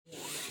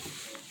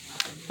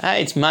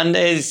It's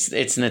Mondays.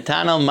 It's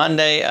Netanel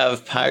Monday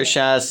of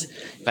Parshas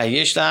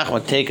Vayishlach.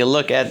 We'll take a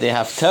look at the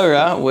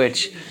Haftarah,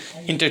 which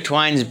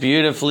intertwines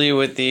beautifully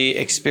with the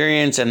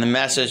experience and the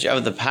message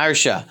of the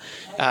Parsha.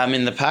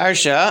 In the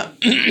Parsha,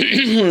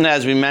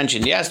 as we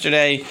mentioned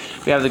yesterday,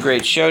 we have the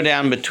great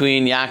showdown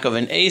between Yaakov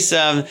and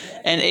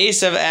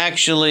Esav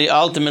actually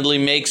ultimately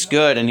makes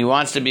good, and he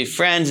wants to be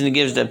friends, and he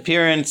gives the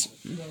appearance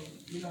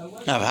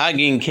of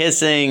hugging,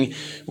 kissing,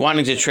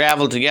 wanting to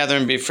travel together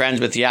and be friends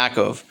with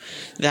Yaakov.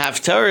 The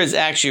Haftarah is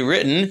actually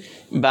written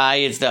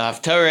by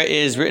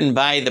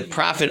the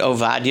prophet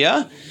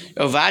Ovadia.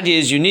 Ovadia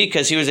is unique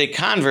because he was a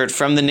convert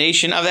from the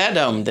nation of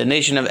Edom. The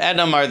nation of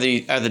Edom are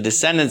the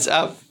descendants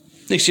of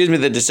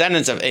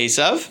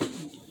Esav.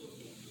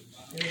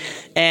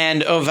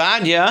 And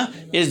Ovadia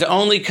is the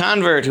only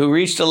convert who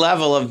reached the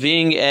level of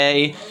being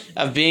a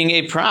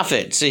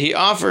prophet. So he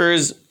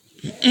offers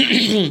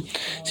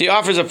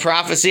a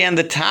prophecy, and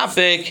the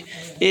topic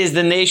is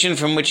the nation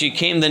from which he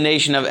came, the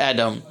nation of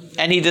Edom.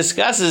 And he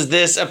discusses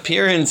this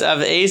appearance of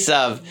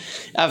Esav,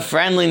 of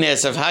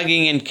friendliness, of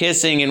hugging and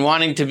kissing and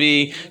wanting to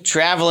be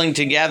traveling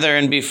together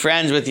and be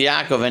friends with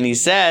Yaakov. And he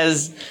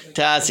says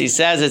to us,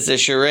 it's a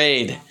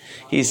charade.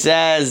 He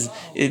says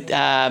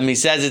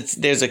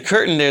there's a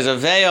curtain, there's a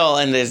veil,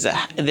 and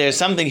there's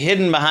something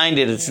hidden behind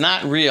it. It's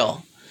not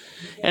real.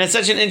 And it's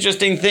such an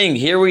interesting thing.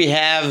 Here we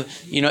have,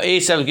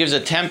 Esav gives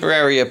a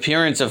temporary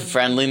appearance of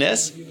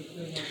friendliness.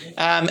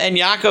 And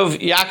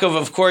Yaakov,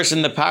 of course,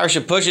 in the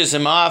parsha pushes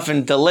him off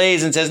and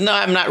delays and says, no,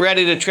 I'm not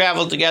ready to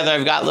travel together.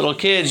 I've got little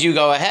kids. You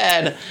go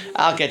ahead.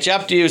 I'll catch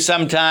up to you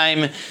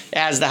sometime.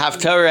 As the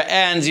Haftarah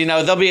ends,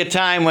 there'll be a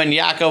time when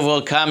Yaakov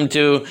will come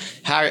to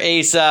Har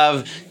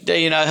Esav.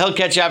 He'll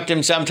catch up to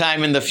him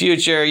sometime in the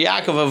future.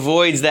 Yaakov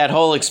avoids that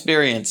whole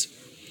experience.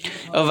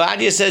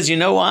 Ovadia says, you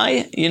know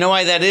why? You know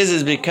why that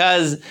is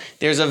because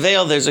there's a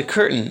veil, there's a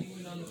curtain.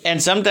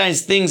 And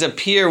sometimes things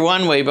appear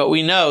one way, but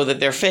we know that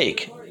they're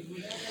fake.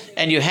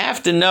 And you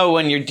have to know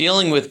when you're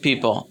dealing with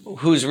people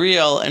who's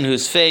real and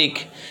who's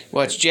fake,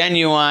 what's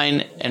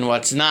genuine and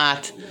what's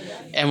not,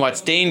 and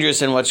what's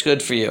dangerous and what's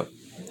good for you.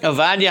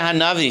 Ovadia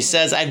Hanavi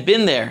says, I've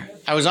been there.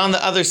 I was on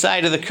the other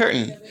side of the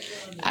curtain.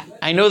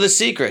 I know the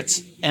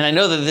secrets, and I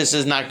know that this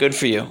is not good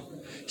for you.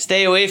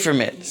 Stay away from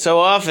it. So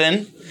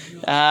often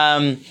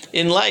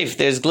in life,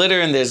 there's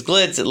glitter and there's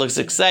glitz. It looks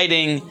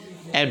exciting,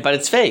 but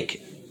it's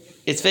fake.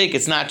 It's fake.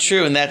 It's not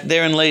true, and that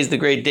therein lays the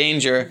great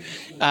danger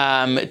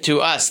to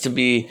us to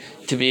be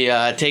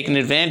taken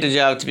advantage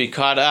of, to be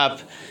caught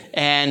up,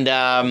 and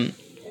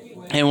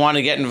want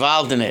to get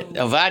involved in it.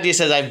 Ovadia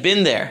says, I've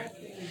been there,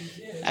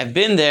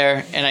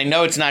 and I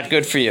know it's not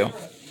good for you.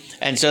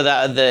 And so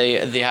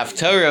the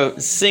Haftarah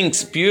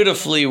syncs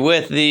beautifully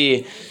with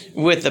the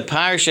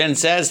parsha and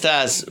says to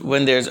us,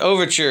 when there's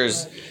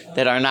overtures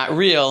that are not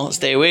real,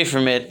 stay away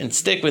from it and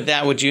stick with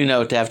that which you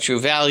know to have true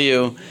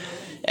value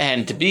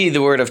and to be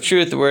the word of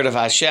truth, the word of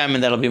Hashem,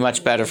 and that'll be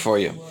much better for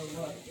you.